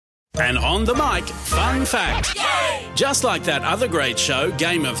And on the mic, fun fact. Yay! Just like that other great show,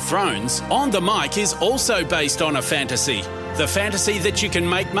 Game of Thrones, On the Mic is also based on a fantasy. The fantasy that you can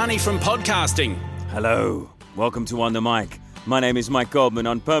make money from podcasting. Hello, welcome to On the Mic. My name is Mike Goldman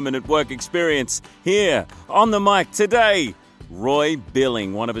on Permanent Work Experience. Here, on the mic today, Roy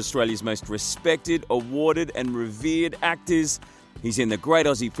Billing, one of Australia's most respected, awarded and revered actors. He's in the great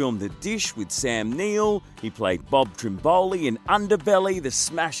Aussie film The Dish with Sam Neill. He played Bob Trimboli in Underbelly, the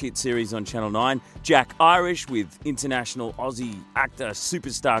smash hit series on Channel 9. Jack Irish with international Aussie actor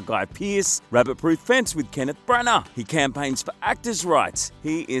superstar Guy Pearce. Rabbit Proof Fence with Kenneth Branagh. He campaigns for actors' rights.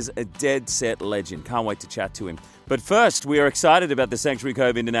 He is a dead-set legend. Can't wait to chat to him. But first, we are excited about the Sanctuary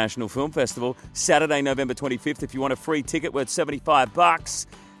Cove International Film Festival, Saturday, November 25th. If you want a free ticket worth $75,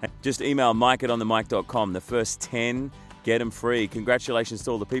 just email mike@onthemic.com. The first 10 get them free. Congratulations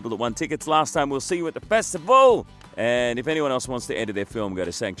to all the people that won tickets last time. We'll see you at the festival. And if anyone else wants to enter their film, go to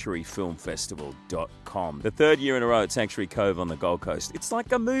sanctuaryfilmfestival.com. The third year in a row at Sanctuary Cove on the Gold Coast. It's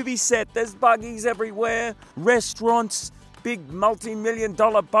like a movie set. There's buggies everywhere, restaurants, big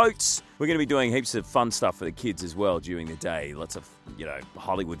multi-million-dollar boats. We're going to be doing heaps of fun stuff for the kids as well during the day. Lots of,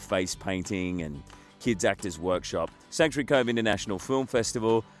 Hollywood face painting and kids actors workshop. Sanctuary Cove International Film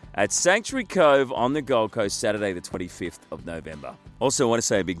Festival at Sanctuary Cove on the Gold Coast, Saturday the 25th of November. Also, I want to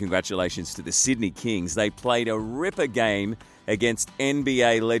say a big congratulations to the Sydney Kings. They played a ripper game against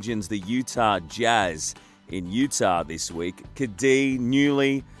NBA legends, the Utah Jazz, in Utah this week. Kadee,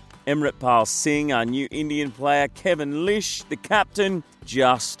 Newley, Amritpal Singh, our new Indian player, Kevin Lish, the captain,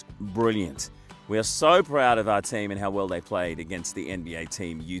 just brilliant. We are so proud of our team and how well they played against the NBA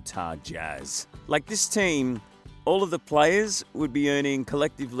team, Utah Jazz. Like this team, all of the players would be earning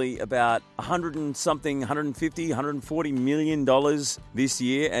collectively about $150, $140 million this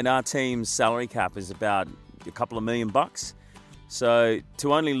year, and our team's salary cap is about a couple of $1 million. So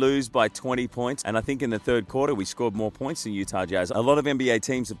to only lose by 20 points, and I think in the third quarter we scored more points than Utah Jazz. A lot of NBA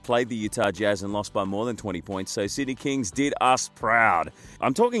teams have played the Utah Jazz and lost by more than 20 points, so Sydney Kings did us proud.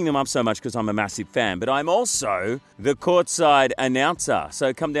 I'm talking them up so much because I'm a massive fan, but I'm also the courtside announcer.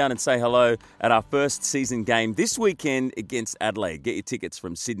 So come down and say hello at our first season game this weekend against Adelaide. Get your tickets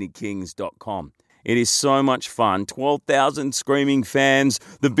from sydneykings.com. It is so much fun. 12,000 screaming fans,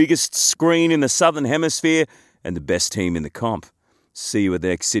 the biggest screen in the Southern Hemisphere, and the best team in the comp. See you at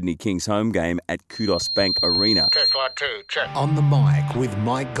the Sydney Kings home game at Kudos Bank Arena. Test 1, 2, check. On the mic with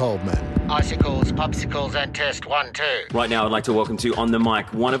Mike Goldman. Icicles, popsicles, and test 1, 2. Right now, I'd like to welcome to On the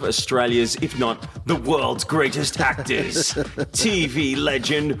Mic one of Australia's, if not the world's greatest actors, TV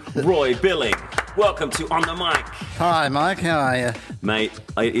legend Roy Billing. Welcome to On the Mic. Hi, Mike. How are you? Mate,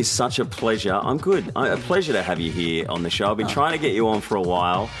 it is such a pleasure. I'm good. A pleasure to have you here on the show. I've been trying to get you on for a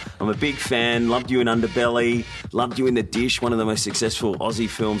while. I'm a big fan. Loved you in Underbelly. Loved you in The Dish, one of the most successful Aussie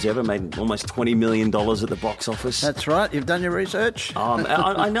films ever. Made almost $20 million at the box office. That's right. You've done your research.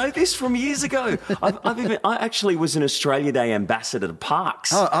 I know this from years ago. I actually was an Australia Day ambassador to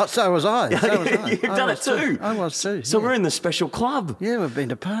Parks. Oh, so was I. You've done it too. I was too. So we're in the special club. Yeah, we've been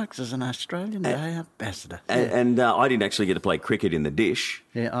to Parks as an Australian Day ambassador. And I didn't actually get to play cricket in The Dish.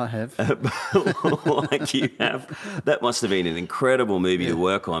 Yeah, I have. Like you have. That must have been an incredible movie to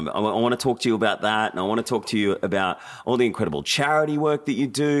work on. I want to talk to you about that, and I want to talk to you about all the incredible charity work that you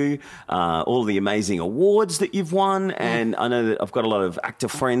do, all the amazing awards that you've won, and I know that I've got a lot of actor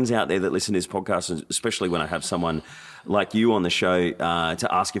friends out there that listen to this podcast, especially when I have someone like you on the show to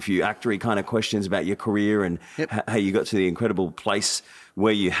ask a few actory kind of questions about your career and how you got to the incredible place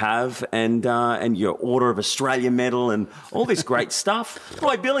where you have, and your Order of Australia medal and all this great stuff.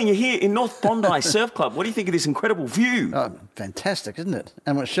 Roy Billing, you're here in North Bondi Surf Club. What do you think of this incredible view? Oh, fantastic, isn't it?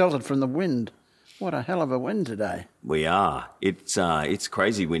 And we're sheltered from the wind. What a hell of a wind today. We are. It's a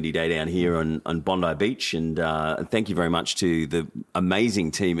crazy windy day down here on Bondi Beach, and thank you very much to the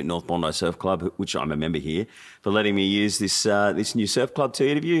amazing team at North Bondi Surf Club, which I'm a member here, for letting me use this new surf club to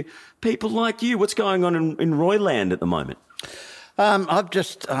interview people like you. What's going on in Royland at the moment? I've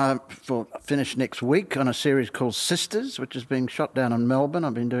just finished next week on a series called Sisters, which is being shot down in Melbourne.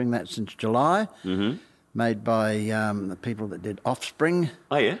 I've been doing that since July, made by the people that did Offspring.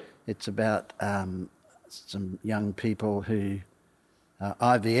 Oh, yeah? It's about some young people who are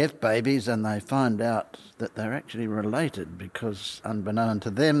IVF babies, and they find out that they're actually related because, unbeknown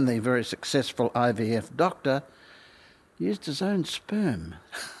to them, the very successful IVF doctor used his own sperm.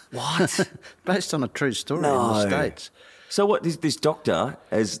 What? Based on a true story in the States. So what, this doctor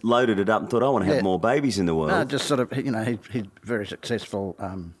has loaded it up and thought, I want to have more babies in the world. No, just sort of, he's a very successful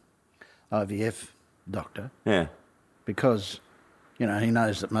IVF doctor. Yeah. Because, You know, he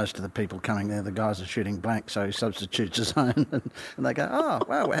knows that most of the people coming there, the guys are shooting blank, so he substitutes his own, and they go, "Oh,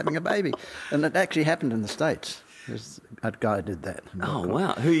 wow, we're having a baby," and it actually happened in the States. There's a guy did that. Oh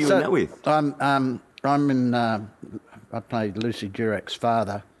wow! Who are you in that with? I'm in. I played Lucy Durek's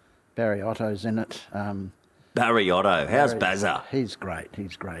father. Barry Otto's in it. Barry Otto. How's Bazza? He's great.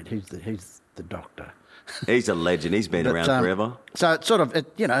 He's the doctor. He's a legend. He's been around forever. So it's sort of,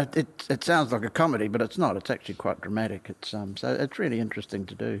 it sounds like a comedy, but it's not. It's actually quite dramatic. So it's really interesting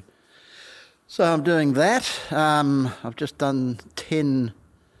to do. So I'm doing that. I've just done 10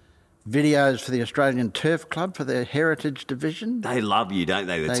 videos for the Australian Turf Club for their Heritage Division. They love you, don't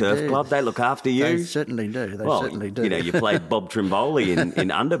they? The Turf Club. They look after you. They certainly do. They certainly do. You know, you played Bob Trimboli in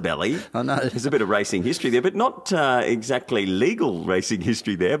Underbelly. I know. There's a bit of racing history there, but not exactly legal racing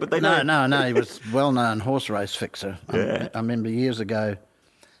history there. But they know. No. He was well-known horse race fixer. Yeah. I remember years ago,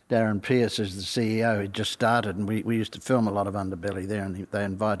 Darren Pearce, as the CEO, had just started, and we used to film a lot of Underbelly there, and they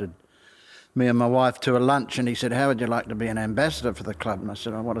invited me and my wife to a lunch, and he said, "How would you like to be an ambassador for the club?" And I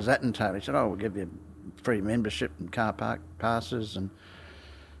said, "Oh, what does that entail?" He said, "Oh, we'll give you free membership and car park passes and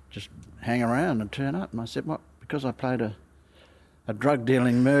just hang around and turn up." And I said, "What? Because I played a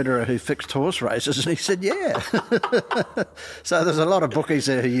drug-dealing murderer who fixed horse races?" And he said, "Yeah." So there's a lot of bookies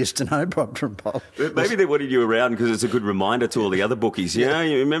there who used to know Bob Trimboli. Maybe they wanted you around because it's a good reminder to all the other bookies. You know,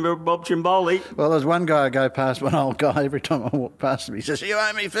 you remember Bob Trimboli? Well, there's one guy I go past, one old guy, every time I walk past him, he says, "You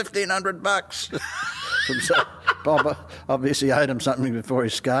owe me $1,500. So Bob obviously owed him something before he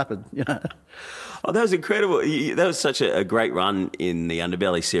scarpered, you know. Oh, that was incredible. That was such a great run in the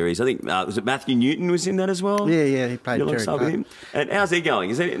Underbelly series. I think, was it Matthew Newton was in that as well? Yeah, he played Terry Clark. Him. And how's he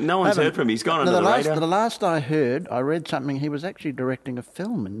going? No one's heard from him. He's gone under the radar. The last I heard, I read something, he was actually directing a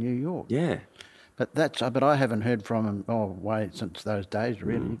film in New York. Yeah. But I haven't heard from him, since those days,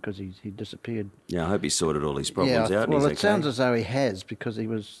 really, because he disappeared. Yeah, I hope he sorted all his problems out. Well, and it sounds as though he has, because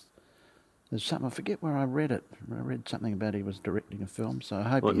there's something, I forget where I read it. I read something about he was directing a film, so I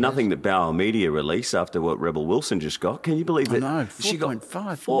hope nothing that Bauer Media released after what Rebel Wilson just got. Can you believe that? I know, she got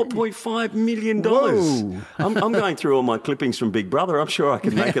 $4.5 million. Whoa. I'm going through all my clippings from Big Brother. I'm sure I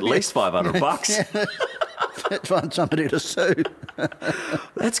can make at least $500. Let's find somebody to sue.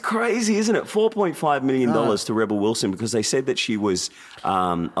 That's crazy, isn't it? $4.5 million to Rebel Wilson because they said that she was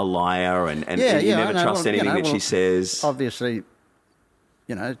a liar and you never trust anything that she says. Obviously,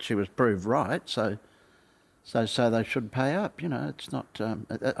 she was proved right, so they should pay up. It's not.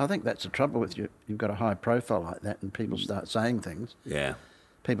 I think that's the trouble with you. You've got a high profile like that, and people start saying things. Yeah.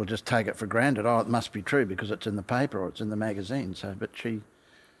 People just take it for granted. Oh, it must be true because it's in the paper or it's in the magazine.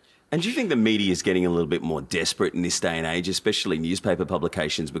 And do you think the media is getting a little bit more desperate in this day and age, especially newspaper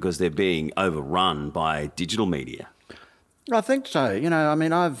publications, because they're being overrun by digital media? I think so.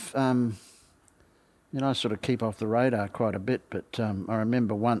 I've. I sort of keep off the radar quite a bit, but I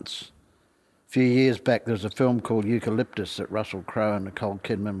remember once, a few years back, there was a film called Eucalyptus that Russell Crowe and Nicole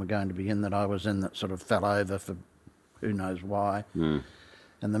Kidman were going to be in that I was in that sort of fell over for who knows why. Mm.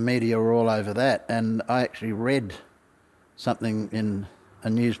 And the media were all over that. And I actually read something in a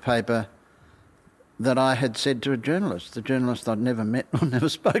newspaper that I had said to a journalist, the journalist I'd never met or never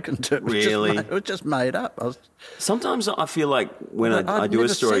spoken to. It was just made up. Sometimes I feel like when I do a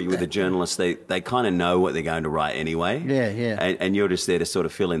story with a journalist, they kind of know what they're going to write anyway. Yeah. And you're just there to sort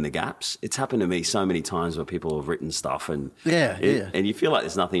of fill in the gaps. It's happened to me so many times where people have written stuff and and you feel like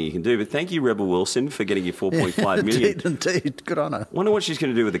there's nothing you can do. But thank you, Rebel Wilson, for getting your $4.5 million. Indeed. Good on her. Wonder what she's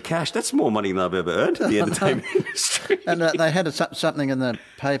going to do with the cash. That's more money than I've ever earned in the entertainment industry. And they had something in the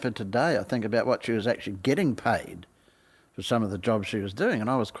paper today, I think, about what she was actually getting paid for some of the jobs she was doing, and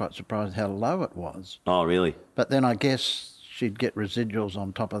I was quite surprised how low it was. Oh, really? But then I guess she'd get residuals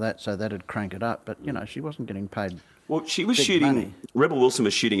on top of that, so that'd crank it up. But, she wasn't getting paid. Well, she was shooting... money. Rebel Wilson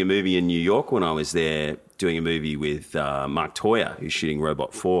was shooting a movie in New York when I was there, doing a movie with Mark Toyer, who's shooting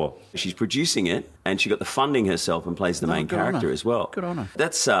Robot 4. She's producing it, and she got the funding herself and plays the main character as well. Good on her.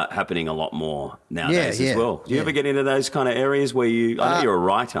 That's happening a lot more nowadays as well. Do you Yeah. ever get into those kind of areas where I know you're a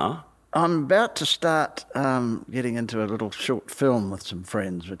writer... I'm about to start getting into a little short film with some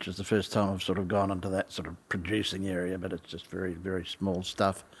friends, which is the first time I've sort of gone into that sort of producing area, but it's just very, very small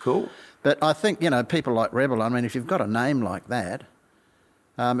stuff. Cool. But I think, people like Rebel, if you've got a name like that,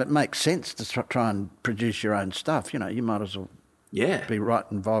 it makes sense to try and produce your own stuff. You might as well be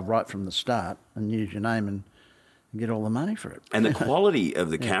involved right from the start and use your name and get all the money for it. And the quality of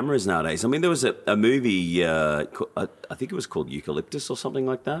the cameras nowadays. There was a movie, I think it was called Eucalyptus or something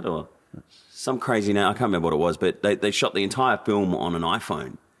like that, or some crazy name. I can't remember what it was, but they shot the entire film on an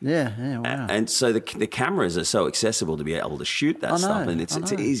iPhone. Wow. And so the cameras are so accessible to be able to shoot that stuff, and it's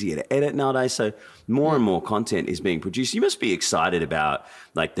easier to edit nowadays. So more and more content is being produced. You must be excited about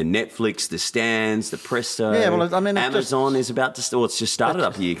like the Netflix, the Stands, the Presto. Yeah, well, I mean, Amazon is about to. It's just started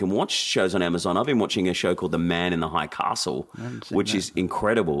up here. You can watch shows on Amazon. I've been watching a show called The Man in the High Castle, which is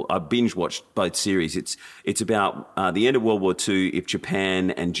incredible. I binge watched both series. It's about the end of World War II. If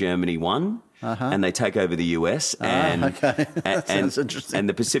Japan and Germany won. And they take over the US and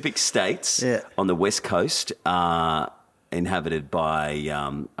the Pacific states on the West Coast are inhabited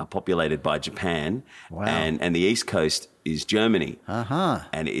by, populated by Japan, and the East Coast is Germany.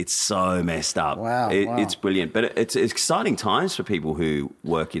 And it's so messed up. It's brilliant. But it's exciting times for people who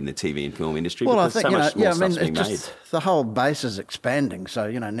work in the TV and film industry because so much more stuff's being made. The whole base is expanding.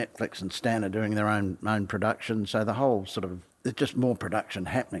 So, Netflix and Stan are doing their own production. So the whole sort of, there's just more production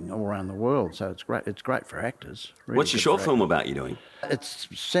happening all around the world, so it's great. It's great for actors. Really. What's your short film about you're doing? It's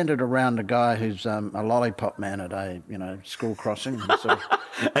centred around a guy who's a lollipop man at a school crossing. So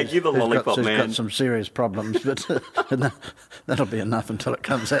you're the lollipop man. He's got some serious problems, but that'll be enough until it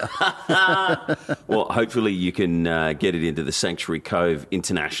comes out. Well, hopefully you can get it into the Sanctuary Cove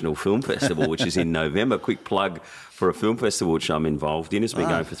International Film Festival, which is in November. Quick plug for a film festival which I'm involved in. It's been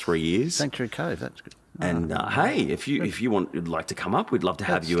going for 3 years. Sanctuary Cove, that's good. And hey, if you would like to come up, we'd love to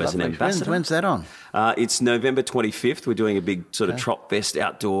have you as an ambassador. When's that on? It's November 25th. We're doing a big sort of Trop Fest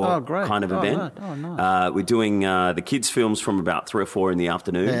outdoor kind of event. Right. Oh, nice. We're doing the kids' films from about 3 or 4 in the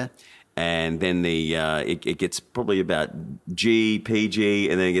afternoon. Yeah. And then it gets probably about PG,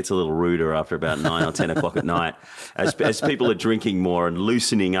 and then it gets a little ruder after about 9 or 10 o'clock at night as people are drinking more and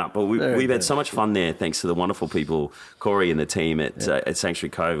loosening up. But we've had so much fun there, thanks to the wonderful people, Corey and the team at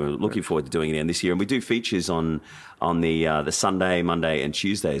Sanctuary Cove. We're looking forward to doing it again this year. And we do features on the Sunday, Monday, and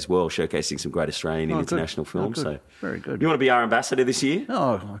Tuesday as well, showcasing some great Australian and international films. Good. So Very good. You want to be our ambassador this year?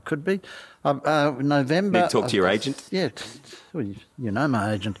 Oh, I could be. November. Need to talk to your agent? Yeah. Well, you know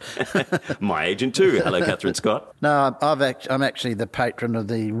my agent. My agent too. Hello, Catherine Scott. No, I'm actually the patron of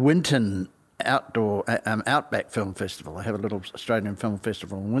the Winton Outdoor Outback Film Festival. They have a little Australian film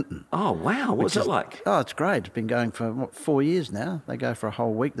festival in Winton. Oh, wow. What's it like? Oh, it's great. It's been going for, 4 years now. They go for a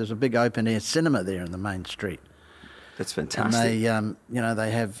whole week. There's a big open-air cinema there in the main street. That's fantastic. And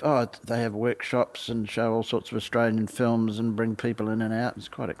they have workshops and show all sorts of Australian films and bring people in and out. It's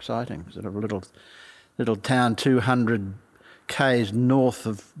quite exciting. Sort of a little town 200 k's north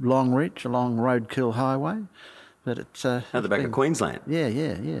of Longreach along Roadkill Highway, but it's at the back of Queensland.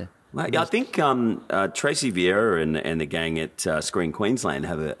 Yeah. Mate, I think Tracy Vieira and the gang at Screen Queensland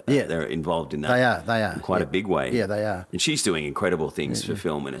they're involved in that. They are. In quite a big way. Yeah, they are. And she's doing incredible things for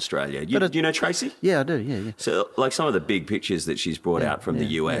film in Australia. Do you know Tracy? Yeah, I do, yeah. So, like, some of the big pictures that she's brought out from the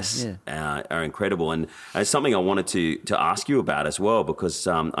US are incredible. And it's something I wanted to ask you about as well, because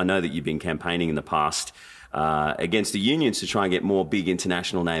I know that you've been campaigning in the past against the unions to try and get more big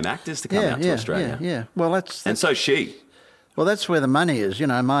international name actors to come out to Australia. Yeah. Well, and so she. Well, that's where the money is.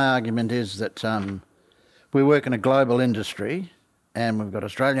 My argument is that we work in a global industry and we've got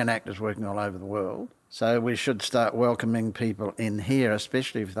Australian actors working all over the world. So we should start welcoming people in here,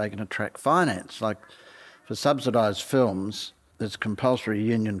 especially if they can attract finance. Like for subsidised films, there's compulsory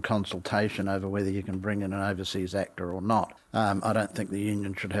union consultation over whether you can bring in an overseas actor or not. I don't think the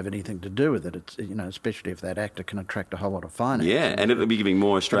union should have anything to do with it. It's, especially if that actor can attract a whole lot of finance. Yeah, and it'll be giving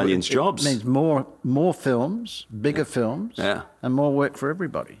more Australians jobs. It means more films, bigger films, and more work for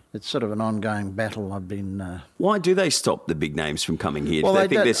everybody. It's sort of an ongoing battle I've been... Why do they stop the big names from coming here? Do they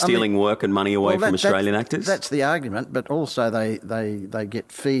think they're stealing work and money away from Australian actors? That's the argument, but also they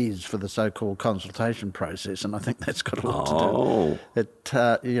get fees for the so-called consultation process, and I think that's got a lot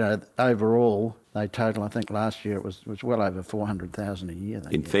to do. Overall... They total, I think last year it was well over $400,000 a year.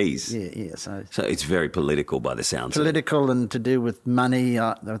 In fees? Yeah. So it's very political by the sounds of it. Political and to do with money,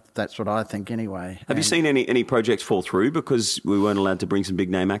 that's what I think anyway. Have you seen any projects fall through because we weren't allowed to bring some big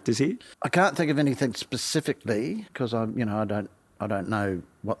name actors here? I can't think of anything specifically because I don't know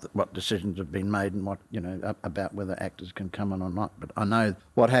what decisions have been made and what about whether actors can come in or not. But I know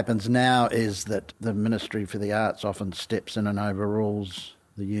what happens now is that the Ministry for the Arts often steps in and overrules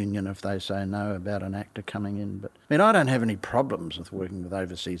the union if they say no about an actor coming in. But I don't have any problems with working with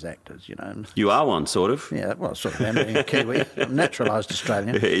overseas actors, You are one, sort of. Yeah, well, sort of. I'm a Kiwi. I'm naturalised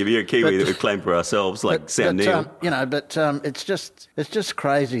Australian. Yeah, you're a Kiwi that we claim for ourselves, like Sam Neill. It's just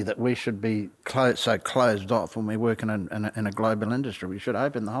crazy that we should be so closed off when we work in a global industry. We should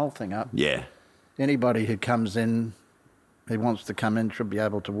open the whole thing up. Yeah. Anybody who comes in, who wants to come in, should be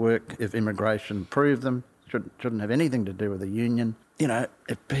able to work if immigration approve them. Shouldn't have anything to do with the union.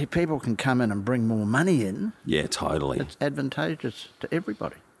 If people can come in and bring more money in... Yeah, totally. It's advantageous to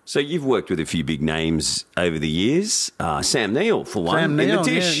everybody. So you've worked with a few big names over the years. Sam Neill, for one, Sam in Neill,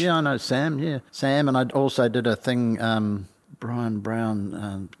 the dish. yeah, I know Sam, yeah. Sam, and I also did a thing, Brian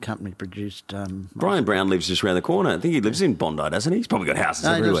Brown company produced... Brian Brown lives just around the corner. I think he lives in Bondi, doesn't he? He's probably got houses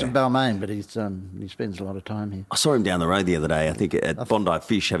no, he everywhere. lives in Balmain, but he spends a lot of time here. I saw him down the road the other day, I think at Bondi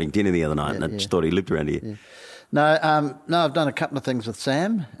Fish having dinner the other night, and I just thought he lived around here. Yeah. No, I've done a couple of things with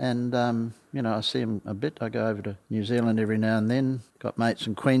Sam, and I see him a bit. I go over to New Zealand every now and then. Got mates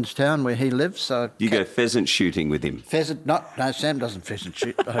in Queenstown where he lives. So You go pheasant shooting with him? No, Sam doesn't pheasant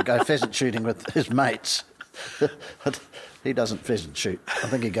shoot. I go pheasant shooting with his mates. He doesn't pheasant shoot. I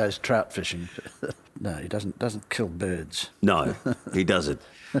think he goes trout fishing. No, he doesn't kill birds. No, he doesn't.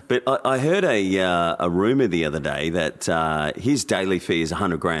 But I heard a rumour the other day that his daily fee is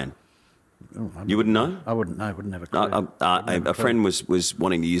 $100,000. Oh, You wouldn't know? I wouldn't know. Wouldn't have a clue. A friend was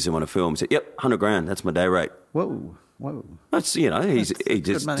wanting to use him on a film. Said, "Yep, $100,000. That's my day rate." Whoa. That's he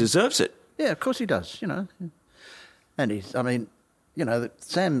just money. deserves it. Yeah, of course he does. And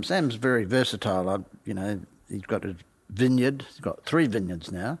Sam's very versatile. He's got a vineyard. He's got 3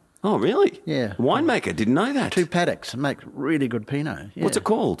 vineyards now. Oh, really? Yeah. Winemaker. Didn't know that. 2 paddocks. Make really good Pinot. Yeah. What's it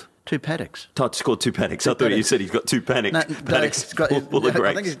called? 2 paddocks. Oh, it's called 2 paddocks. I thought you said he's got 2 paddocks. He's got, full of grapes.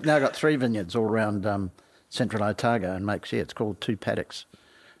 I think he's now got 3 vineyards all around Central Otago and it's called 2 paddocks.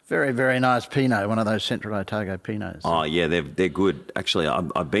 Very, very nice Pinot, one of those Central Otago Pinots. Oh, yeah, they're good. Actually,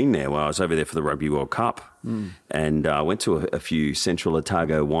 I've been there when I was over there for the Rugby World Cup and I went to a few Central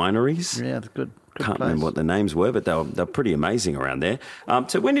Otago wineries. Yeah, it's good. Can't remember what the names were, but they're pretty amazing around there.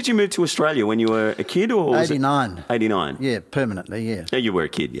 So when did you move to Australia? When you were a kid or was 89. 89? Yeah, permanently, yeah. No, you were a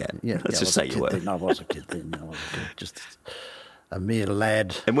kid, yeah. Let's just say you were. I was a kid then. I was a kid, just a mere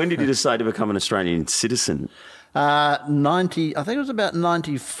lad. And when did you decide to become an Australian citizen? 90, I think it was about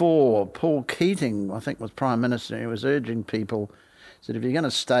 94. Paul Keating, I think, was Prime Minister. He was urging people, said, if you're going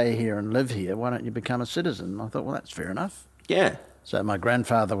to stay here and live here, why don't you become a citizen? I thought, well, that's fair enough. Yeah. So my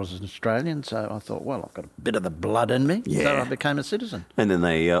grandfather was an Australian, so I thought, well, I've got a bit of the blood in me, so I became a citizen. And then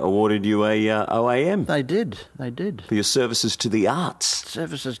they awarded you a OAM. They did. For your services to the arts.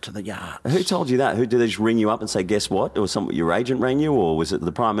 Services to the arts. Who told you that? Who did they just ring you up and say, guess what? Or your agent rang you, or was it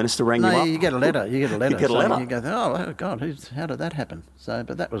the Prime Minister rang you up? No, you get a letter. You get a letter. You get a letter. So you go, oh God, how did that happen? So,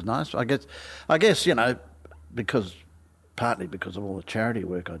 but that was nice. I guess partly because of all the charity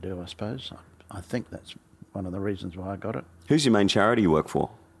work I do, I suppose. I think that's one of the reasons why I got it. Who's your main charity you work for?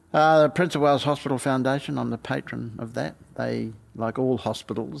 The Prince of Wales Hospital Foundation. I'm the patron of that. They, like all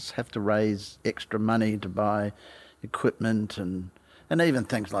hospitals, have to raise extra money to buy equipment and even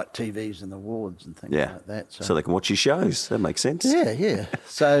things like TVs in the wards and things like that. So they can watch your shows. That makes sense. Yeah.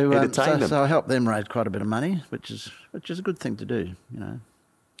 So, Entertain them. So I help them raise quite a bit of money, which is a good thing to do,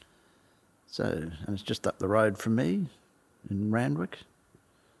 So, and it's just up the road from me in Randwick.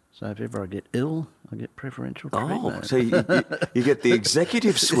 So if ever I get ill, I get preferential treatment. Oh, so you get the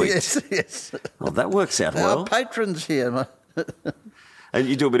executive suite. Yes. Well, that works out well. Our patrons here. And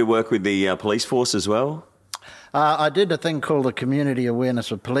you do a bit of work with the police force as well? I did a thing called the Community Awareness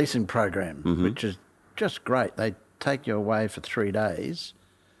of Policing Program, which is just great. They take you away for 3 days.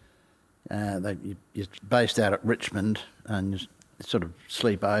 You're based out at Richmond and you sort of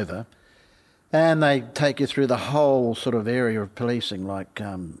sleep over. And they take you through the whole sort of area of policing, like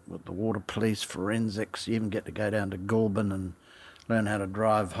with the water police, forensics. You even get to go down to Goulburn and learn how to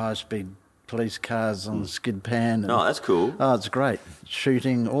drive high-speed police cars on the skid pan. And, that's cool. Oh, it's great.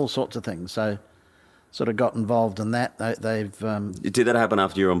 Shooting, all sorts of things. So sort of got involved in that. They've... Did that happen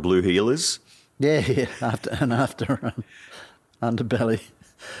after you were on Blue Heelers? Yeah, after Underbelly.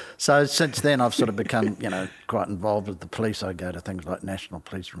 So since then, I've sort of become, quite involved with the police. I go to things like National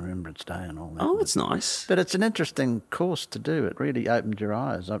Police Remembrance Day and all that. Oh, that's nice. But it's an interesting course to do. It really opened your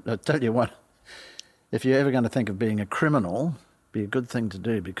eyes. I tell you what, if you're ever going to think of being a criminal, be a good thing to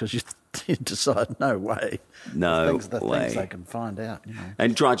do because you decide, no way. No the way. things they can find out.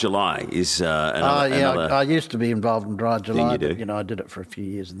 And Dry July is another... I used to be involved in Dry July, thing you but I did it for a few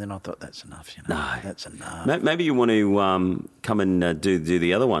years and then I thought, that's enough, No. That's enough. Maybe you want to come and do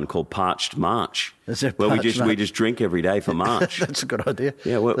the other one called Parched March. Where we just drink every day for March. That's a good idea.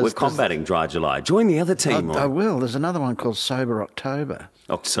 Yeah, we're combating Dry July. Join the other team. I will. There's another one called Sober October.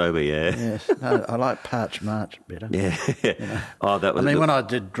 October, yeah. Yes, I like Parched March better. Yeah. Oh, that was. when I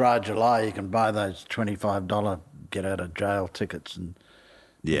did Dry July, you can buy those $25 get out of jail tickets and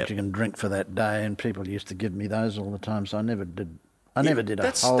you can drink for that day. And people used to give me those all the time, so I never did.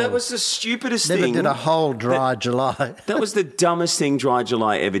 That was the stupidest thing. Never did a whole Dry July. That was the dumbest thing Dry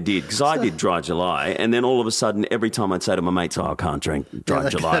July ever did, because I did Dry July, and then all of a sudden, every time I'd say to my mates, I can't drink Dry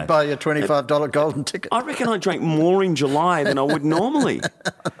July. They'd buy you a $25 golden ticket. I reckon I drank more in July than I would normally.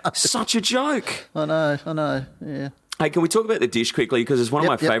 Such a joke. I know, yeah. Hey, can we talk about The Dish quickly? Because it's one of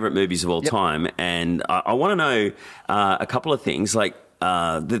my Yep. favourite movies of all time. And I want to know a couple of things, like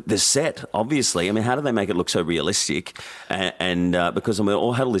the set, obviously. I mean, how do they make it look so realistic? And because we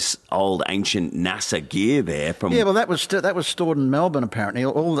all had all this old, ancient NASA gear there. Yeah, well, that was stored in Melbourne, apparently.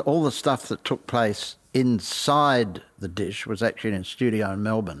 All the stuff that took place inside The Dish was actually in a studio in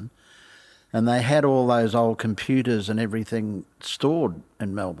Melbourne. And they had all those old computers and everything stored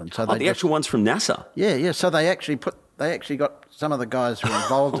in Melbourne. So the actual ones from NASA? Yeah. So they actually got some of the guys who were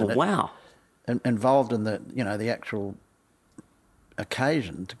involved in it. Wow. Involved in the actual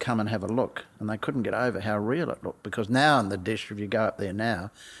occasion to come and have a look, and they couldn't get over how real it looked, because now in The Dish, if you go up there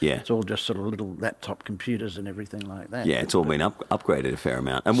now, it's all just sort of little laptop computers and everything like that. Yeah, it's all been upgraded a fair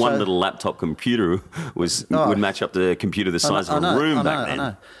amount. And one little laptop computer would match up to a computer the size of a room back then. I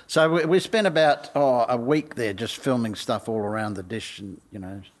know. So we spent about a week there just filming stuff all around The Dish, and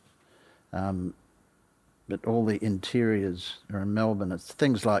but all the interiors are in Melbourne. It's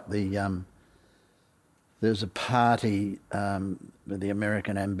things like there's a party where the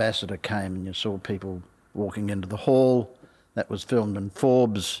American ambassador came, and you saw people walking into the hall. That was filmed in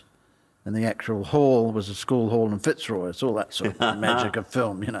Forbes, and the actual hall was a school hall in Fitzroy. It's all that sort of magic of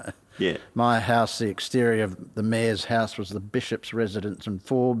film, Yeah. My house, the exterior of the mayor's house was the bishop's residence in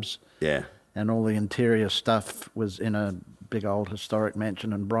Forbes. Yeah. And all the interior stuff was in a big old historic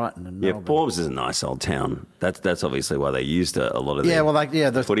mansion in Brighton in Melbourne. Yeah, Forbes is a nice old town. That's obviously why they used a lot of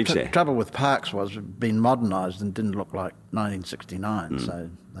the footage there. The trouble with Parks was it had been modernised and didn't look like 1969, so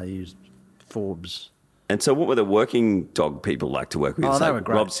they used Forbes. And so what were the working dog people like to work with? Oh, they were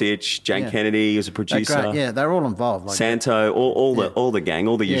great. Rob Sitch, Jane Kennedy was a producer. They're great. Yeah, they're all involved. Santo, all the gang,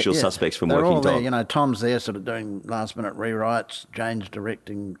 all the usual suspects from they're Working all Dog. there. Tom's there sort of doing last-minute rewrites. Jane's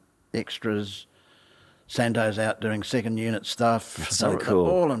directing extras. Santo's out doing second unit stuff. That's so They're cool.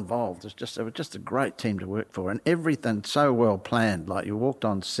 all involved. They were just a great team to work for, and everything so well planned. Like you walked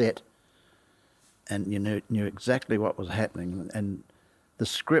on set, and you knew exactly what was happening. And the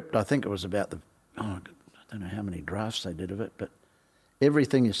script, I think it was about I don't know how many drafts they did of it, but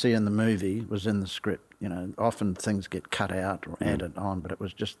everything you see in the movie was in the script. Often things get cut out or added on, but it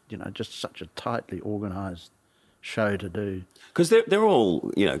was just such a tightly organised show to do. Because they're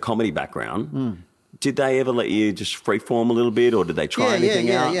all comedy background. Did they ever let you just freeform a little bit, or did they try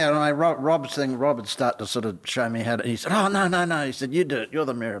anything out? Yeah. Rob would start to sort of show me how to. He said, "Oh no." He said, "You do it. You're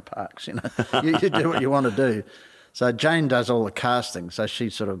the Mayor of Parks. You do what you want to do." So Jane does all the casting. So she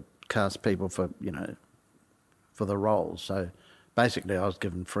sort of casts people for the roles. So basically, I was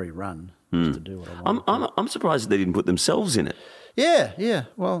given free run just to do what I wanted. I'm surprised they didn't put themselves in it. Yeah.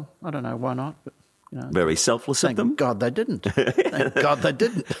 Well, I don't know why not, but. Very selfless of them. Thank God they didn't. Thank God they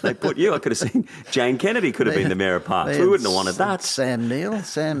didn't. They put you. I could have seen Jane Kennedy could have been the Mayor of Parks. We wouldn't have wanted that. Sam Neill.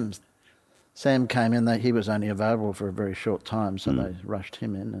 Sam came in. He was only available for a very short time, so they rushed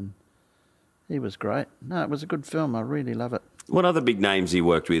him in, and he was great. No, it was a good film. I really love it. What other big names you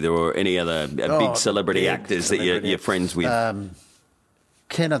worked with, or any other big celebrity actors that you're friends with?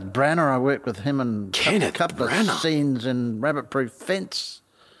 Kenneth Branagh. I worked with him in a couple of scenes in Rabbit Proof Fence.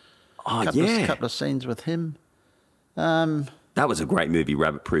 Couple of scenes with him. That was a great movie,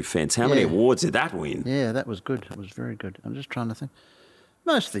 Rabbit Proof Fence. How many awards did that win? Yeah, that was good. It was very good. I'm just trying to think.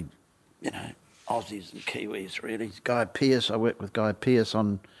 Mostly, Aussies and Kiwis, really. Guy Pearce. I worked with Guy Pearce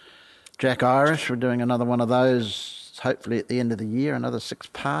on Jack Irish. We're doing another one of those, hopefully at the end of the year, another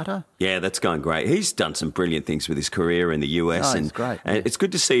 6-parter. Yeah, that's going great. He's done some brilliant things with his career in the US. He's great. And it's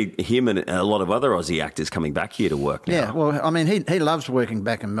good to see him and a lot of other Aussie actors coming back here to work now. Yeah, well, I mean, he loves working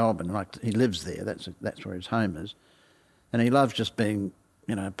back in Melbourne. Like, he lives there. That's where his home is. And he loves just being,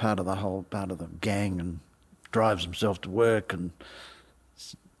 part of the gang, and drives himself to work and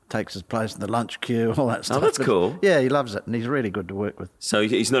takes his place in the lunch queue, all that stuff. Oh, that's cool. Yeah, he loves it, and he's really good to work with. So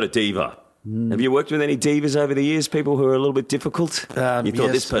he's not a diva? Have you worked with any divas over the years, people who are a little bit difficult? You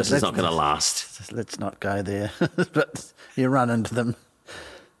thought this person's not going to last. Let's not go there. But you run into them.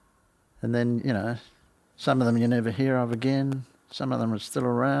 And then, some of them you never hear of again. Some of them are still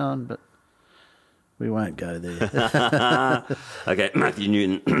around, but we won't go there. Okay, Matthew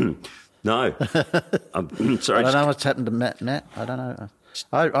Newton. No. I'm sorry. I don't know what's happened to Matt. I don't know.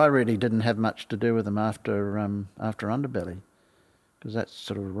 I really didn't have much to do with him after Underbelly, because that's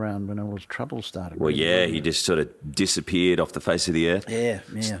sort of around when all his trouble started. Well, yeah, he just sort of disappeared off the face of the earth. Yeah.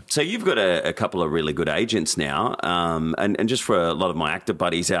 So you've got a couple of really good agents now, and just for a lot of my actor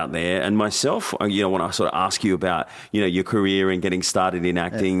buddies out there and myself, when I sort of ask you about, your career and getting started in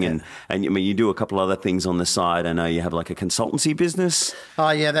acting, and I mean, you do a couple other things on the side. I know you have like a consultancy business. Oh,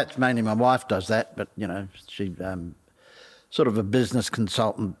 yeah, that's mainly my wife does that, but, she... sort of a business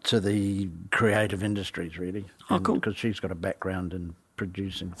consultant to the creative industries, really. Oh, cool. Because she's got a background in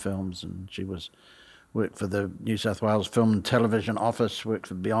producing films, and she worked for the New South Wales Film and Television Office, worked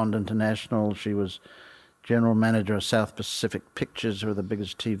for Beyond International. She was general manager of South Pacific Pictures, who are the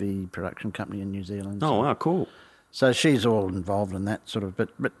biggest TV production company in New Zealand. Oh, wow, cool. So she's all involved in that sort of, but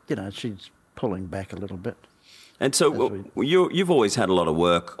she's pulling back a little bit. And so you've always had a lot of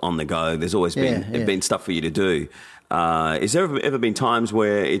work on the go. There's always been stuff for you to do. Is there ever been times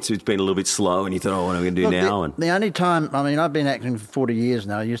where it's been a little bit slow and you thought, what am I going to do now? The only time, I've been acting for 40 years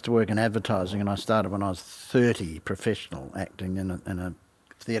now. I used to work in advertising, and I started when I was 30, professional acting in a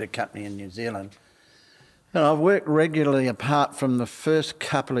theatre company in New Zealand. And I've worked regularly apart from the first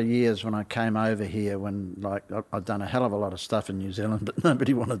couple of years when I came over here, when I'd done a hell of a lot of stuff in New Zealand, but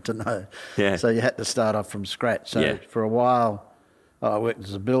nobody wanted to know. Yeah. So you had to start off from scratch. So for a while, I worked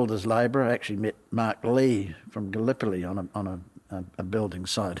as a builder's labourer. I actually met Mark Lee from Gallipoli on a building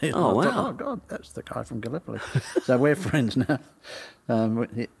site. Oh, wow. Thought, oh, God, that's the guy from Gallipoli. So we're friends now.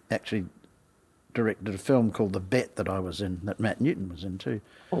 He actually directed a film called The Bet that I was in, that Matt Newton was in too.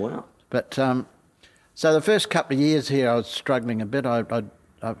 Oh, wow. But so the first couple of years here, I was struggling a bit. I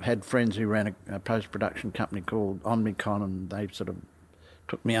had friends who ran a post-production company called Omnicon, and they sort of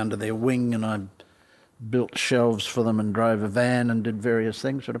took me under their wing, and I built shelves for them and drove a van and did various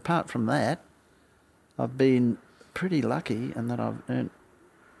things. But apart from that, I've been pretty lucky in that I've earned,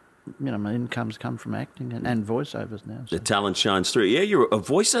 my income's come from acting and voiceovers now. So. The talent shines through. Yeah, you're a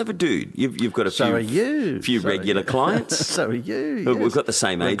voiceover dude. You've got a few regular clients. So are you. Yes. We've got the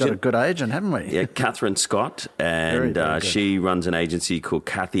same agent. We've got a good agent, haven't we? Yeah, Catherine Scott, and very she runs an agency called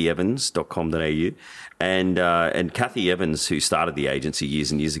kathyevans.com.au. And Kathy Evans, who started the agency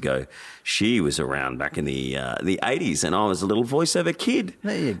years and years ago, she was around back in the 80s, and I was a little voiceover kid.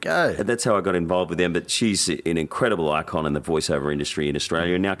 There you go. And that's how I got involved with them. But she's an incredible icon in the voiceover industry in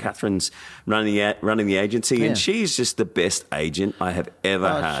Australia. And now Catherine's running the agency, and she's just the best agent I have ever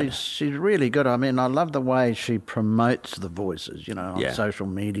had. She's really good. I love the way she promotes the voices, on social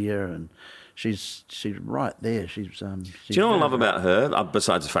media, and she's right there. Do you know what I love about her?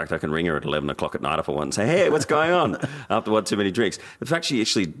 Besides the fact I can ring her at 11 o'clock at night if I want and say, hey, what's going on? After one too many drinks. The fact she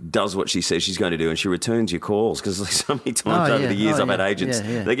actually does what she says she's going to do, and she returns your calls, because so many times over the years I've had agents,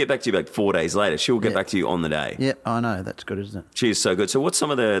 they get back to you about 4 days later. She'll get back to you on the day. Yeah, I know. That's good, isn't it? She is so good. So what's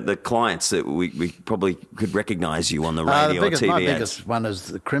some of the clients that we probably could recognise you on the radio or TV my ads? biggest one is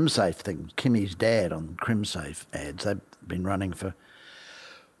the CrimSafe thing. Kimmy's dad on CrimSafe ads. They've been running for...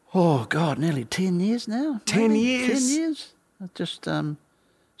 Oh, God, nearly 10 years now. 10 years? 10 years. I just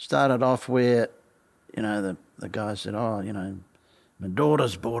started off where, the guy said, my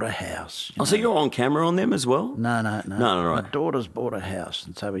daughter's bought a house. So you're on camera on them as well? No, right. My daughter's bought a house,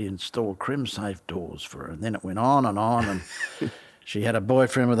 and so we installed CrimSafe doors for her. And then it went on, and she had a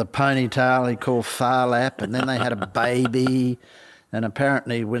boyfriend with a ponytail he called Farlap, and then they had a baby. And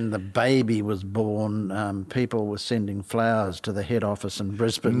apparently when the baby was born, people were sending flowers to the head office in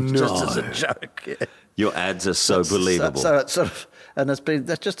Brisbane just as a joke. Yeah. Your ads are so believable. So it's sort of, and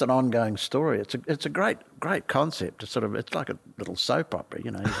that's just an ongoing story. It's a great concept. It's like a little soap opera,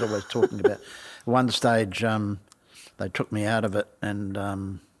 He's always talking about. One stage, they took me out of it,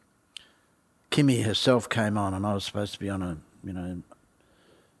 and Kimmy herself came on, and I was supposed to be on a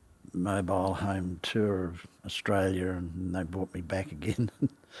mobile home tour of Australia, and they brought me back again.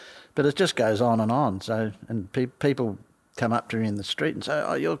 But it just goes on and on. So, and people come up to me in the street and say,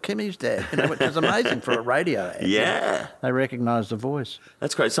 "Oh, you're Kimmy's dad," which is amazing for a radio ad. Yeah, they recognise the voice.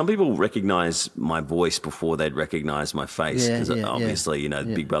 That's great. Some people recognise my voice before they'd recognise my face, because obviously,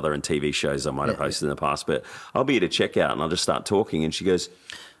 Big Brother and TV shows I might have hosted in the past. But I'll be at a checkout and I'll just start talking, and she goes,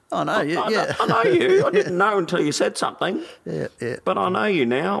 I know you. I know you. I didn't know until you said something. Yeah. But I know you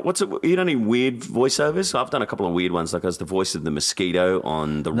now. You done any weird voiceovers? I've done a couple of weird ones. Like I was the voice of the mosquito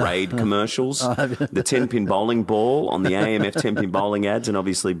on the Raid commercials, the 10-pin bowling ball on the AMF 10-pin bowling ads, and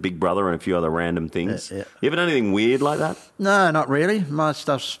obviously Big Brother and a few other random things. You ever done anything weird like that? No, not really. My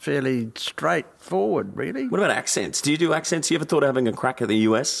stuff's fairly straightforward, really. What about accents? Do you do accents? You ever thought of having a crack at the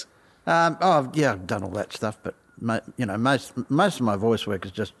US? I've done all that stuff, but most of my voice work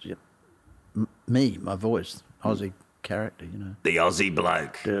is just me, my voice, Aussie character, The Aussie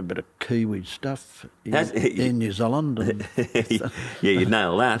bloke. Do a bit of Kiwi stuff in New Zealand. And you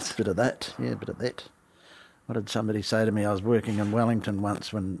nail that. A bit of that, a bit of that. What did somebody say to me? I was working in Wellington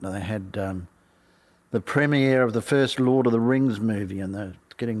once when they had the premiere of the first Lord of the Rings movie, and they're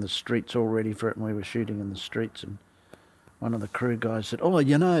getting the streets all ready for it, and we were shooting in the streets, and one of the crew guys said,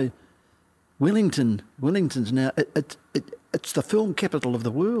 Wellington's now, it's the film capital of the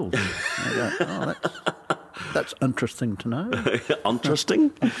world. I go, That's interesting to know.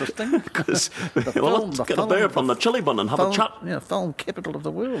 Interesting? Interesting. Because let's get a beer from the chili bun and have a chat. Yeah, film capital of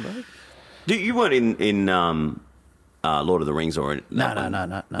the world, eh? You weren't in Lord of the Rings or...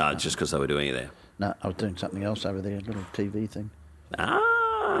 No. No, just because they were doing it there. No, I was doing something else over there, a little TV thing.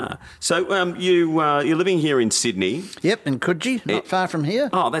 So you're living here in Sydney. Yep, in Coogee, not far from here.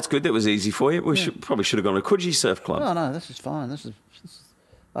 Oh, that's good. That was easy for you. We probably should have gone to Coogee Surf Club. Oh, no, this is fine. This is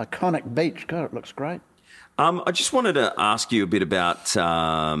iconic beach. God, it looks great. I just wanted to ask you a bit about the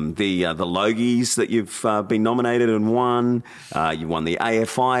Logies that you've been nominated and won. You won the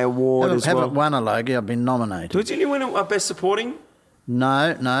AFI award as well. I haven't won a Logie. I've been nominated. Did you win a Best Supporting?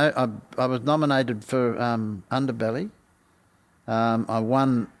 No. I was nominated for Underbelly. I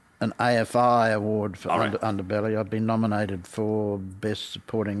won an AFI award for Underbelly. I've been nominated for Best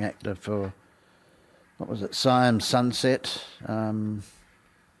Supporting Actor for, what was it, Siam Sunset.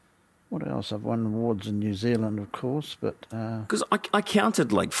 What else? I've won awards in New Zealand, of course, but... Because I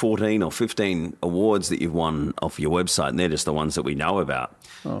counted like 14 or 15 awards that you've won off your website, and they're just the ones that we know about.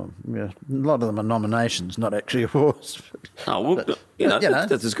 Oh, yeah. A lot of them are nominations, not actually awards.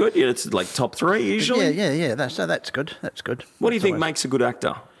 That's as good. Yeah, it's like top 3 usually. Yeah. That's good. That's good. What do you think makes a good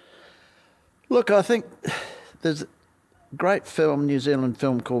actor? Look, I think there's a great New Zealand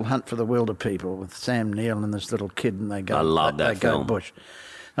film called Hunt for the Wilder People with Sam Neill and this little kid, and they go... I love that film. Go bush.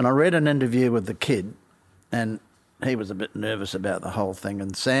 And I read an interview with the kid, and he was a bit nervous about the whole thing.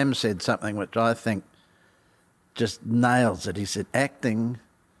 And Sam said something which I think just nails it. He said, acting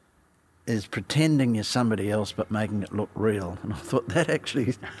is pretending you're somebody else but making it look real. And I thought that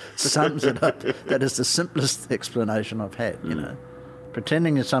actually sums it up. That is the simplest explanation I've had, you know.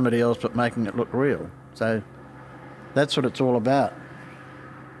 Pretending you're somebody else but making it look real. So that's what it's all about.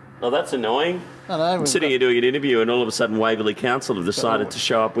 Oh, that's annoying. I know. I'm sitting here doing an interview and all of a sudden Waverley Council have decided to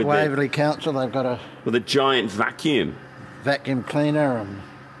show up with Waverley Council, they've got a giant vacuum cleaner and...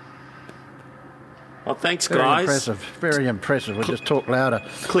 Oh, thanks, very guys. Very impressive. We'll just talk louder.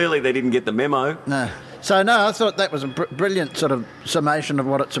 Clearly they didn't get the memo. No. So, no, I thought that was a brilliant sort of summation of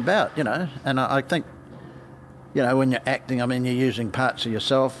what it's about, you know. And I think, you know, when you're acting, I mean, you're using parts of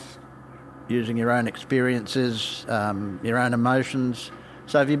yourself, using your own experiences, your own emotions...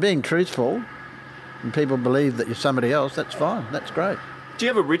 So if you're being truthful and people believe that you're somebody else, that's fine. That's great. Do you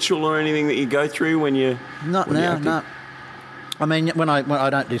have a ritual or anything that you go through when you... Not now, no. I mean, when I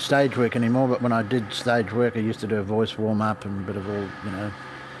don't do stage work anymore, but when I did stage work, I used to do a voice warm-up and a bit of all, you know,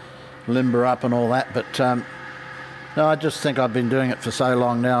 limber up and all that. But, no, I just think I've been doing it for so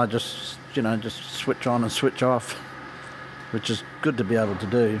long now, I just switch on and switch off, which is good to be able to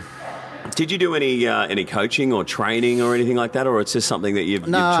do. Did you do any coaching or training or anything like that, or it's just something that you've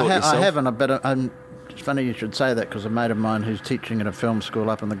taught yourself? No, I haven't. But it's funny you should say that because a mate of mine who's teaching at a film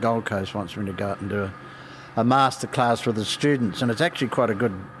school up on the Gold Coast wants me to go out and do a master class with the students, and it's actually quite a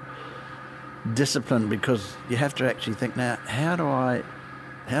good discipline because you have to actually think now, how do I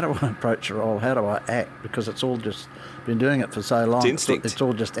approach a role? How do I act? Because it's all just been doing it for so long. It's instinct. It's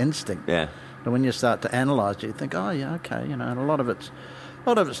all just instinct. Yeah. And when you start to analyse it, you think, oh yeah, okay, you know, and a lot of it's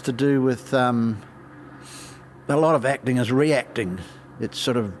to do with a lot of acting is reacting. It's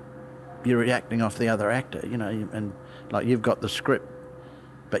sort of you're reacting off the other actor, you know, and like you've got the script,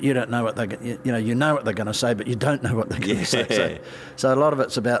 but you don't know what you know what they're going to say, but you don't know what they're going to say. So a lot of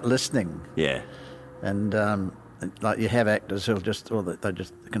it's about listening. Yeah. And like you have actors who they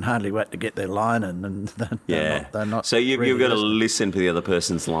just can hardly wait to get their line in, and they're not. So you've got to listen for the other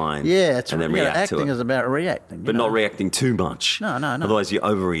person's line. Yeah, and then react to it. Acting is about reacting, but not reacting too much. No. Otherwise, you're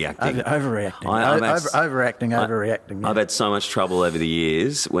overreacting. Overreacting. Overreacting. Yeah. I've had so much trouble over the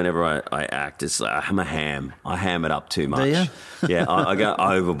years. Whenever I act, it's like I'm a ham. I ham it up too much. Do you? Yeah, I go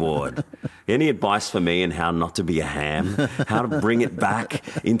overboard. Any advice for me on how not to be a ham? How to bring it back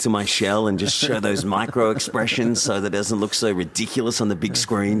into my shell and just show those micro expressions so that it doesn't look so ridiculous on the big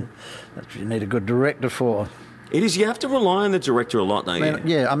screen? That's what you need a good director for. It is. You have to rely on the director a lot, don't you?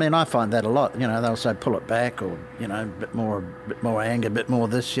 Yeah, I mean, I find that a lot. You know, they'll say pull it back, or you know, a bit more anger, a bit more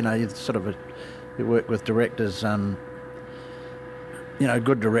this. You know, you work with directors. You know,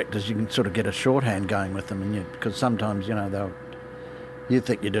 good directors, you can sort of get a shorthand going with them, and because sometimes you know you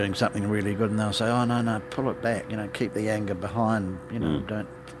think you're doing something really good, and they'll say, oh no, pull it back. You know, keep the anger behind. You know, don't.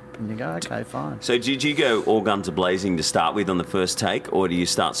 And you go, okay, fine. So did you go all guns a-blazing to start with on the first take, or do you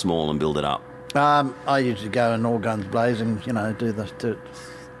start small and build it up? I usually go in all guns blazing, you know, do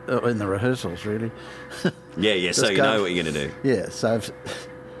in the rehearsals, really. Yeah, so you know what you're going to do. Yeah, so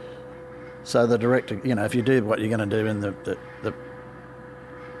the director, you know, if you do what you're going to do in the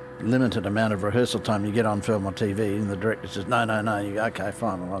limited amount of rehearsal time you get on film or TV, and the director says, no, you go, okay,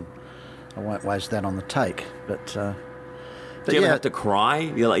 fine, well, I won't waste that on the take. But do you ever have to cry?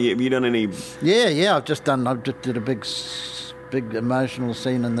 You're like, you done any? Yeah. I just did a big emotional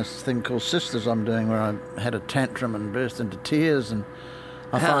scene in this thing called Sisters I'm doing, where I had a tantrum and burst into tears, and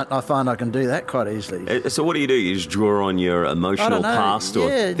I find I can do that quite easily. So what do? You just draw on your emotional past, or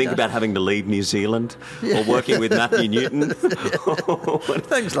think about having to leave New Zealand, or working with Matthew Newton,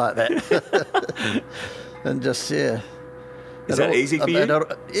 things like that, and just Is that easy for you?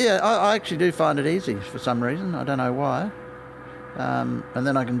 I actually do find it easy for some reason. I don't know why. And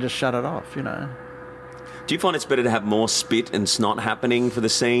then I can just shut it off, you know. Do you find it's better to have more spit and snot happening for the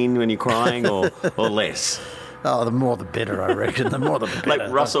scene when you're crying, or less? Oh, the more the better, I reckon. The more the better.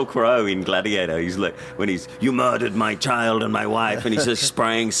 Like Russell Crowe in Gladiator. He's like, you murdered my child and my wife, and he's just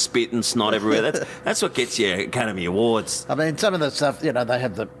spraying spit and snot everywhere. That's what gets you Academy Awards. I mean, some of the stuff, you know, they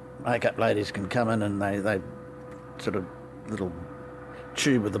have the makeup ladies can come in and they sort of little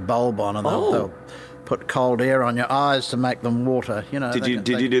tube with a bulb on, and they'll put cold air on your eyes to make them water. You know. Did you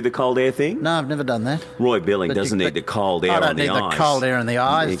do the cold air thing? No, I've never done that. Roy Billing doesn't need the cold air on the eyes. I don't need the cold air in the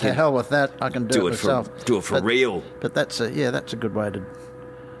eyes. To hell with that. I can do it myself. Do it for real. But that's a good way to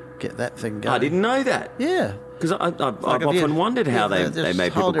get that thing going. I didn't know that. Yeah. Because I've often wondered how they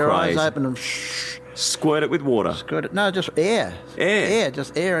made people cry. Hold your eyes open and squirt it with water. Squirt it. No, just air.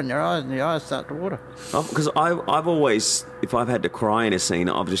 Just air in your eyes, and your eyes start to water. Because I've always, if I've had to cry in a scene,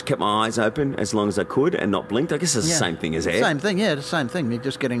 I've just kept my eyes open as long as I could and not blinked. I guess it's the same thing as air. Same thing, yeah, the same thing. You're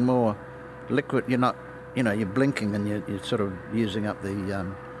just getting more liquid. You're not, you're blinking and you're sort of using up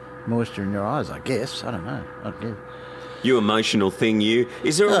the moisture in your eyes, I guess. I don't know. You emotional thing, you.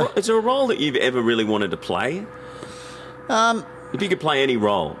 Is there a role that you've ever really wanted to play? If you could play any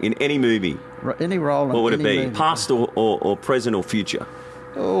role in any movie, any role, what would it be? Movie. Past or present or future?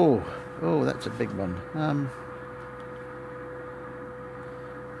 Oh, that's a big one.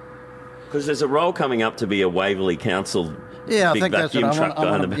 Because there's a role coming up to be a Waverley Council. Yeah, I big think that's what I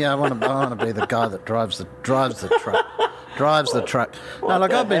want to be the guy that drives the truck. Drives the truck. No,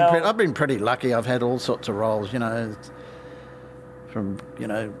 look, I've been pretty lucky. I've had all sorts of roles, from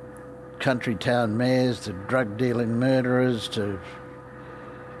country town mayors to drug dealing murderers to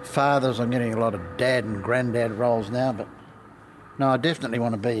fathers. I'm getting a lot of dad and granddad roles now, but no, I definitely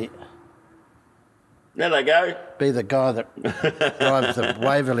want to be. There they go. Be the guy that drives the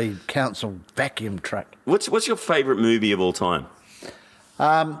Waverley Council vacuum truck. What's your favourite movie of all time?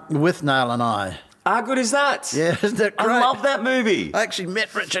 With Nail and I. How good is that? Yeah, isn't that great? I love that movie. I actually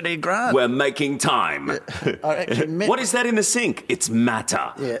met Richard E. Grant. We're making time. I actually met. What is that in the sink? It's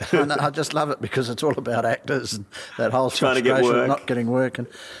matter. Yeah, I just love it because it's all about actors and that whole trying to frustration get work. of not getting work. And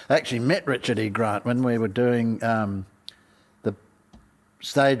I actually met Richard E. Grant when we were doing the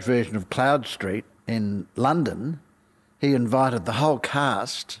stage version of Cloud Street in London. He invited the whole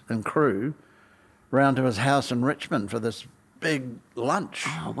cast and crew round to his house in Richmond for this big lunch.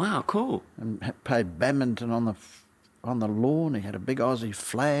 Oh, wow, cool. And played badminton on the lawn. He had a big Aussie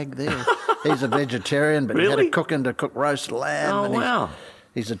flag there. He's a vegetarian, but he had a cook in to cook roast lamb. Oh, wow.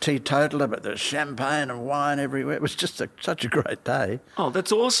 He's a teetotaler, but there's champagne and wine everywhere. It was just such a great day. Oh,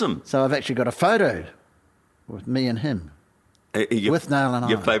 that's awesome. So I've actually got a photo with me and him. With Nail and I.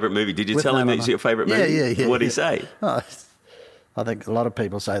 Your favourite movie. Did you With tell him Nail it's and your favourite movie? Yeah. What did he say? Oh, I think a lot of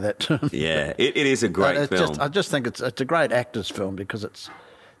people say that to him. Yeah, it is a great film. I just think it's a great actor's film because it's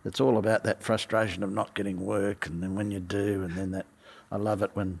all about that frustration of not getting work, and then when you do, and then that I love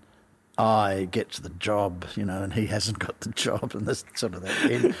it when I gets the job, and he hasn't got the job, and this sort of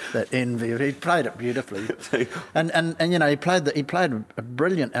that envy. He played it beautifully, and he played a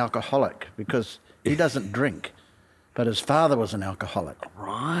brilliant alcoholic because he doesn't drink. But his father was an alcoholic.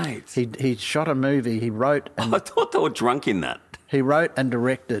 Right. He shot a movie. He wrote. I thought they were drunk in that. He wrote and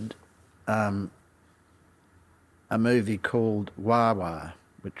directed a movie called Wawa,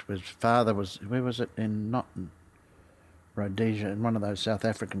 which was where was it? In Naughton, Rhodesia, in one of those South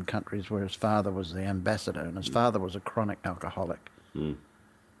African countries where his father was the ambassador, and his father was a chronic alcoholic. Mm.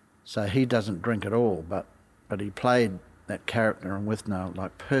 So he doesn't drink at all, but he played that character and with Nail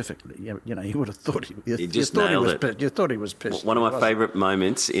like perfectly. You would have thought he just nailed it. You thought he was pissed. One of my favourite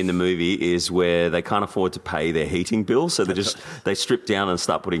moments in the movie is where they can't afford to pay their heating bill, so they strip down and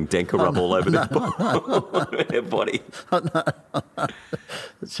start putting Denka rub all over their body.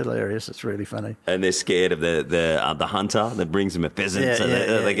 It's hilarious. It's really funny. And they're scared of the hunter that brings them a pheasant.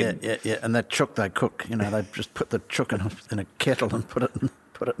 Yeah. And that chook they cook, they just put the chook in a kettle and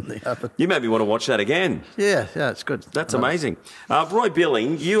put put it in the oven. You made me want to watch that again. Yeah, it's good. That's amazing. Roy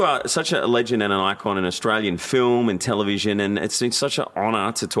Billing, you are such a legend and an icon in Australian film and television, and it's been such an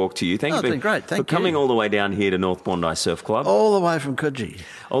honour to talk to you. Thank you it's been great. Thank for coming all the way down here to North Bondi Surf Club. All the way from Coogee.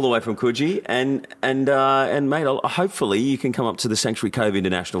 All the way from Coogee. And mate, hopefully you can come up to the Sanctuary Cove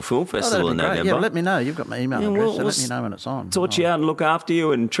International Film Festival in November. Yeah, let me know. You've got my email address, so let me know when it's on. Sort you out and look after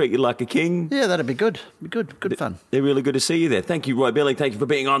you and treat you like a king. Yeah, that'd be good. Good fun. They're really good to see you there. Thank you, Roy Billing. Thank you for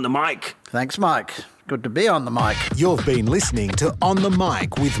being on the mic. Thanks, Mike. Good to be on the mic. You've been listening to On the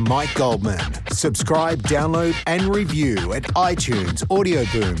Mic with Mike Goldman. Subscribe, download and review at iTunes, Audio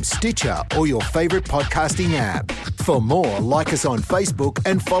Boom, Stitcher or your favourite podcasting app. For more, like us on Facebook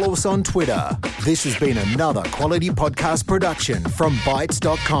and follow us on Twitter. This has been another quality podcast production from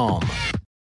Bytes.com.